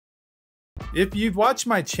If you've watched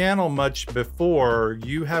my channel much before,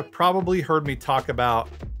 you have probably heard me talk about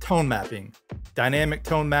tone mapping, dynamic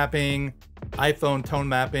tone mapping, iPhone tone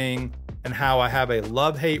mapping, and how I have a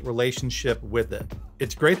love-hate relationship with it.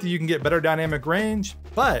 It's great that you can get better dynamic range,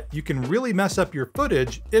 but you can really mess up your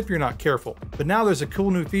footage if you're not careful. But now there's a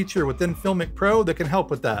cool new feature within FiLMiC PRO that can help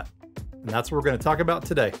with that. And that's what we're going to talk about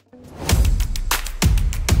today.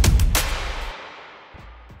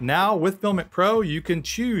 Now with FiLMiC PRO, you can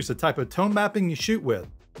choose the type of tone mapping you shoot with,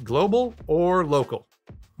 global or local.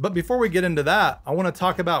 But before we get into that, I want to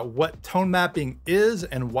talk about what tone mapping is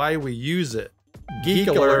and why we use it. Geek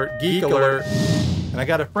alert, geek alert. And I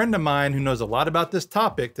got a friend of mine who knows a lot about this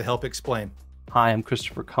topic to help explain. Hi, I'm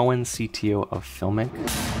Christopher Cohen, CTO of FiLMiC.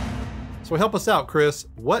 So help us out, Chris.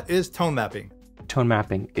 What is tone mapping? Tone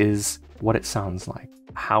mapping is what it sounds like,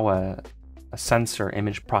 how a sensor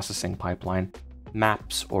image processing pipeline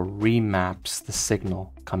maps or remaps the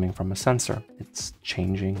signal coming from a sensor. It's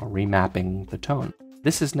changing or remapping the tone.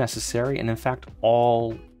 This is necessary, and in fact,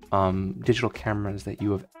 all digital cameras that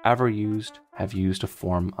you have ever used have used a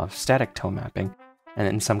form of static tone mapping, and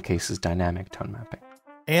in some cases, dynamic tone mapping.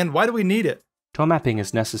 And why do we need it? Tone mapping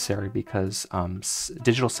is necessary because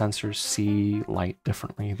digital sensors see light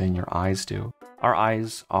differently than your eyes do. Our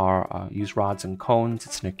eyes use rods and cones.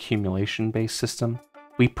 It's an accumulation-based system.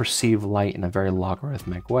 We perceive light in a very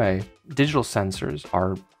logarithmic way. Digital sensors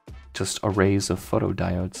are just arrays of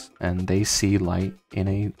photodiodes, and they see light in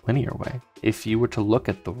a linear way. If you were to look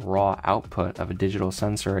at the raw output of a digital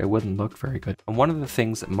sensor, it wouldn't look very good. And one of the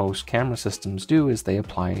things that most camera systems do is they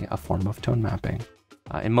apply a form of tone mapping.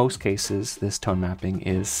 In most cases, this tone mapping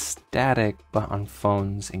is static, but on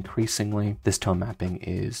phones, increasingly, this tone mapping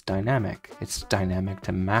is dynamic. It's dynamic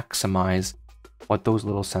to maximize what those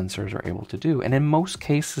little sensors are able to do. And in most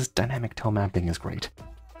cases, dynamic tone mapping is great.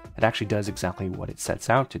 It actually does exactly what it sets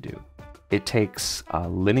out to do. It takes a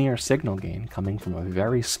linear signal gain coming from a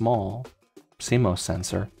very small CMOS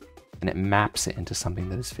sensor, and it maps it into something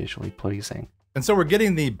that is visually pleasing. And so we're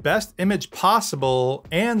getting the best image possible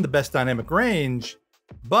and the best dynamic range,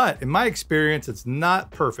 but in my experience, it's not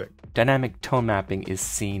perfect. Dynamic tone mapping is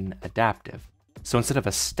scene adaptive. So instead of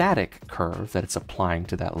a static curve that it's applying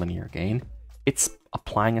to that linear gain, it's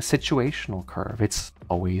applying a situational curve. It's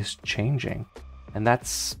always changing. And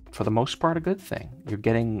that's, for the most part, a good thing. You're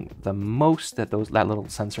getting the most that that little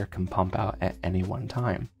sensor can pump out at any one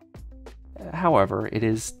time. However,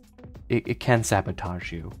 it can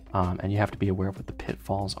sabotage you, and you have to be aware of what the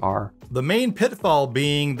pitfalls are. The main pitfall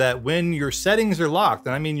being that when your settings are locked,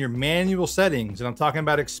 and I mean your manual settings, and I'm talking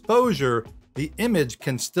about exposure, the image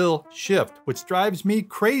can still shift, which drives me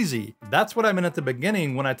crazy. That's what I meant at the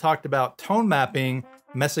beginning when I talked about tone mapping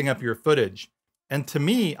messing up your footage. And to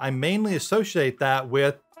me, I mainly associate that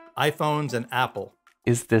with iPhones and Apple.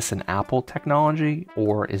 Is this an Apple technology,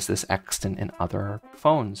 or is this extant in other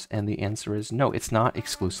phones? And the answer is no, it's not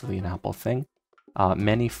exclusively an Apple thing.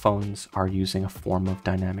 Many phones are using a form of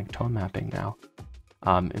dynamic tone mapping now.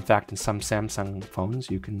 In fact, in some Samsung phones,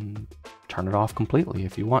 you can turn it off completely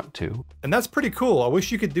if you want to. And that's pretty cool. I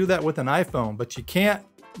wish you could do that with an iPhone, but you can't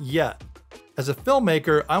yet. As a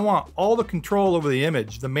filmmaker, I want all the control over the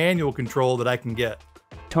image, the manual control that I can get.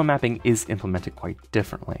 Tone mapping is implemented quite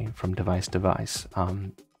differently from device to device.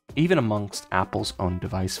 Even amongst Apple's own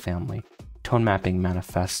device family, tone mapping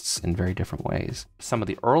manifests in very different ways. Some of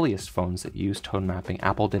the earliest phones that used tone mapping,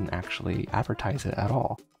 Apple didn't actually advertise it at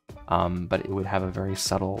all. But it would have a very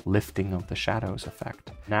subtle lifting of the shadows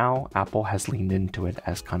effect. Now, Apple has leaned into it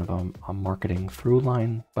as kind of a marketing through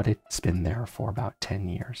line, but it's been there for about 10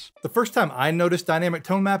 years. The first time I noticed dynamic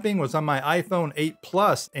tone mapping was on my iPhone 8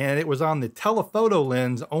 Plus, and it was on the telephoto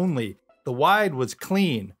lens only. The wide was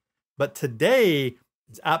clean, but today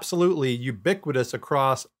it's absolutely ubiquitous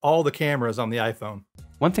across all the cameras on the iPhone.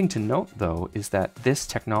 One thing to note, though, is that this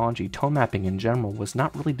technology, tone mapping in general, was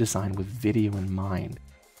not really designed with video in mind.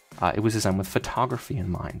 It was designed with photography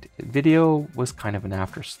in mind. Video was kind of an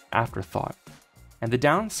afterthought. And the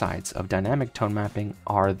downsides of dynamic tone mapping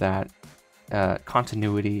are that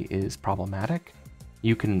continuity is problematic.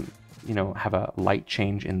 You can, have a light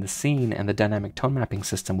change in the scene, and the dynamic tone mapping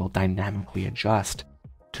system will dynamically adjust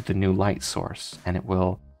to the new light source, and it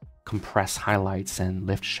will compress highlights and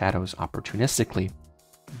lift shadows opportunistically.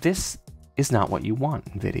 This is not what you want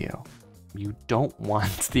in video. You don't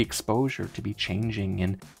want the exposure to be changing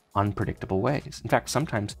in unpredictable ways. In fact,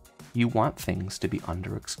 sometimes you want things to be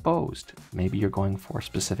underexposed. Maybe you're going for a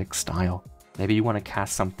specific style. Maybe you want to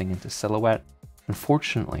cast something into silhouette.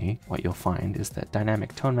 Unfortunately, what you'll find is that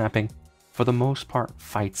dynamic tone mapping, for the most part,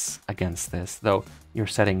 fights against this, though your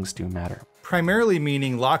settings do matter. Primarily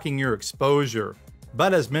meaning locking your exposure.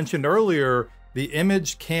 But as mentioned earlier, the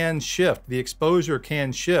image can shift, the exposure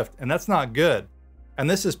can shift, and that's not good. And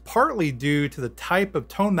this is partly due to the type of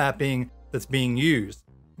tone mapping that's being used,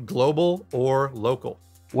 global or local.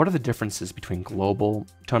 What are the differences between global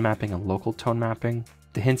tone mapping and local tone mapping?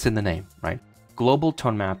 The hint's in the name, right? Global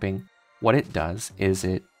tone mapping, what it does is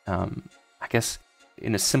it, I guess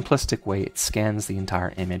in a simplistic way, it scans the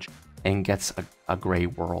entire image and gets a gray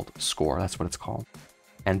world score. That's what it's called.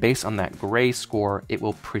 And based on that gray score, it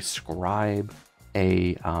will prescribe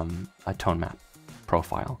a tone map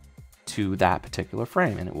profile to that particular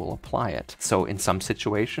frame, and it will apply it. So in some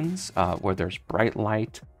situations where there's bright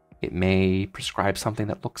light, it may prescribe something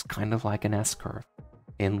that looks kind of like an S-curve.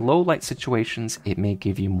 In low light situations, it may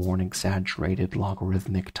give you more an exaggerated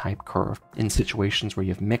logarithmic type curve. In situations where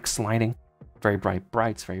you have mixed lighting, very bright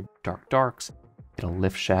brights, very dark darks, it'll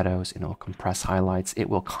lift shadows, it'll compress highlights. It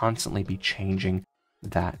will constantly be changing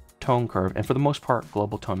that tone curve. And for the most part,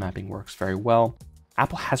 global tone mapping works very well.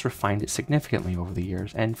 Apple has refined it significantly over the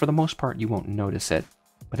years, and for the most part, you won't notice it,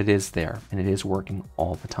 but it is there and it is working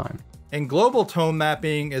all the time. And global tone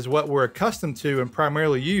mapping is what we're accustomed to and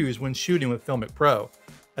primarily use when shooting with FiLMiC PRO.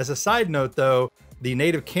 As a side note though, the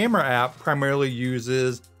native camera app primarily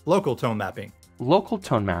uses local tone mapping. Local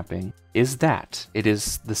tone mapping is that. It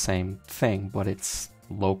is the same thing, but it's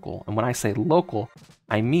local. And when I say local,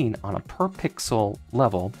 I mean on a per pixel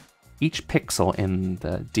level, each pixel in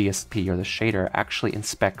the DSP or the shader actually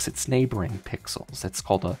inspects its neighboring pixels. That's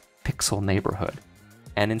called a pixel neighborhood.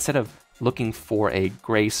 And instead of looking for a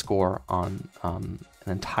gray score on an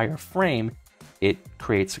entire frame, it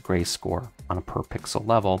creates a gray score on a per pixel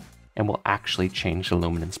level and will actually change the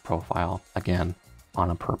luminance profile again on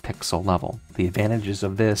a per pixel level. The advantages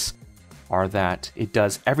of this are that it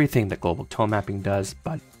does everything that global tone mapping does,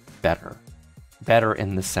 but better. Better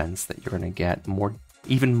in the sense that you're going to get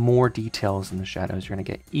even more details in the shadows. You're going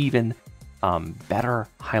to get even better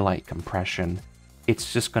highlight compression.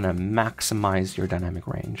 It's just going to maximize your dynamic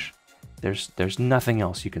range. There's nothing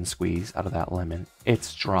else you can squeeze out of that lemon.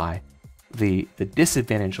 It's dry. The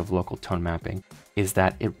disadvantage of local tone mapping is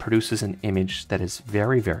that it produces an image that is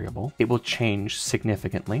very variable. It will change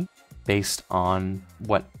significantly based on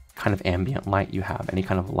what kind of ambient light you have, any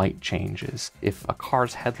kind of light changes. If a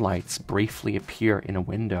car's headlights briefly appear in a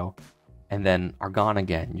window and then are gone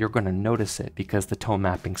again, you're going to notice it because the tone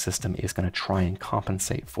mapping system is going to try and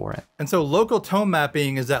compensate for it. And so local tone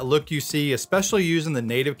mapping is that look you see, especially using the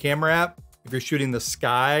native camera app. If you're shooting the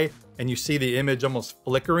sky and you see the image almost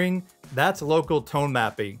flickering, that's local tone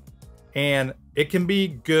mapping. And it can be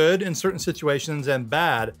good in certain situations and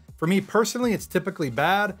bad. For me personally, it's typically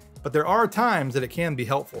bad, but there are times that it can be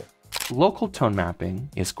helpful. Local tone mapping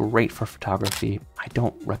is great for photography. I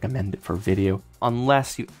don't recommend it for video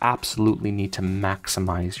unless you absolutely need to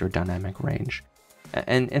maximize your dynamic range.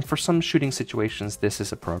 And for some shooting situations, this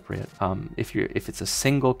is appropriate. If it's a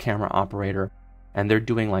single camera operator and they're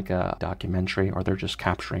doing like a documentary or they're just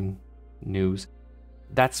capturing news,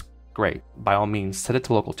 that's great. By all means, set it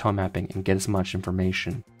to local tone mapping and get as much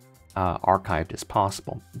information archived as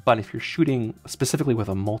possible. But if you're shooting specifically with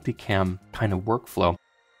a multicam kind of workflow,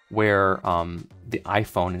 where the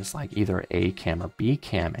iPhone is like either A cam or B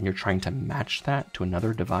cam, and you're trying to match that to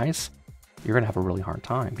another device, you're gonna have a really hard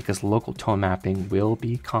time because local tone mapping will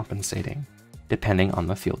be compensating depending on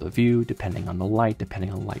the field of view, depending on the light,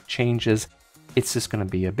 depending on light changes. It's just gonna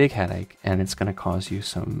be a big headache, and it's gonna cause you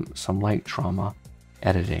some light trauma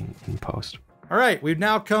editing in post. All right, we've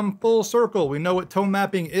now come full circle. We know what tone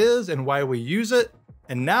mapping is and why we use it,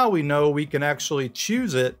 and now we know we can actually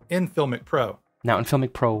choose it in FiLMiC PRO. Now in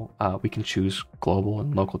FiLMiC PRO, we can choose global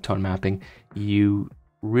and local tone mapping. You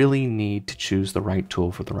really need to choose the right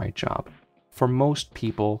tool for the right job. For most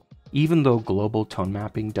people, even though global tone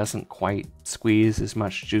mapping doesn't quite squeeze as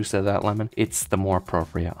much juice out of that lemon, it's the more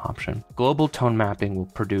appropriate option. Global tone mapping will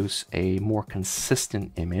produce a more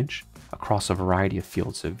consistent image across a variety of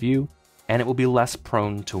fields of view, and it will be less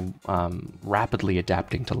prone to rapidly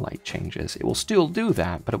adapting to light changes. It will still do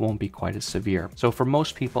that, but it won't be quite as severe. So for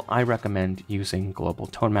most people, I recommend using global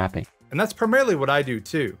tone mapping. And that's primarily what I do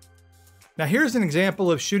too. Now here's an example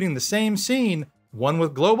of shooting the same scene, one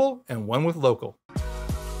with global and one with local.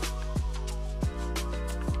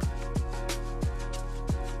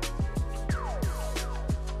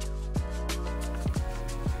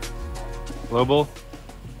 Global,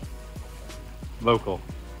 local.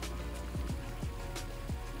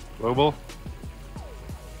 Global,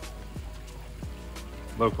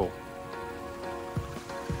 local.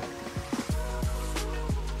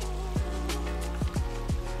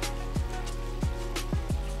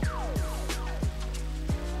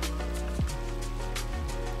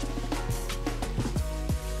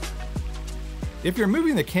 If you're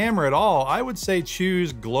moving the camera at all, I would say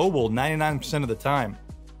choose global 99% of the time,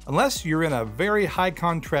 unless you're in a very high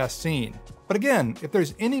contrast scene. But again, if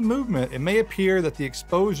there's any movement, it may appear that the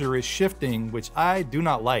exposure is shifting, which I do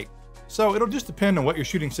not like. So it'll just depend on what your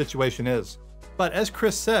shooting situation is. But as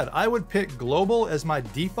Chris said, I would pick global as my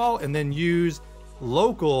default and then use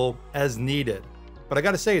local as needed. But I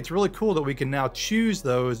gotta say, it's really cool that we can now choose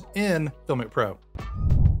those in FiLMiC Pro.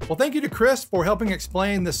 Well, thank you to Chris for helping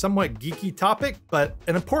explain this somewhat geeky topic, but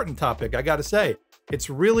an important topic, I gotta say. It's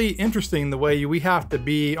really interesting the way we have to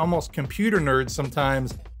be almost computer nerds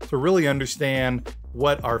sometimes to really understand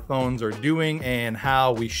what our phones are doing and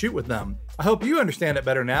how we shoot with them. I hope you understand it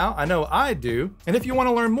better now. I know I do. And if you want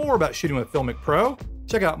to learn more about shooting with FiLMiC Pro,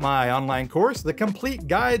 check out my online course, The Complete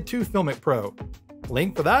Guide to FiLMiC Pro.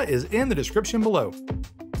 Link for that is in the description below.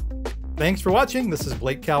 Thanks for watching. This is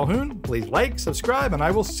Blake Calhoun. Please like, subscribe, and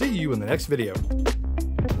I will see you in the next video.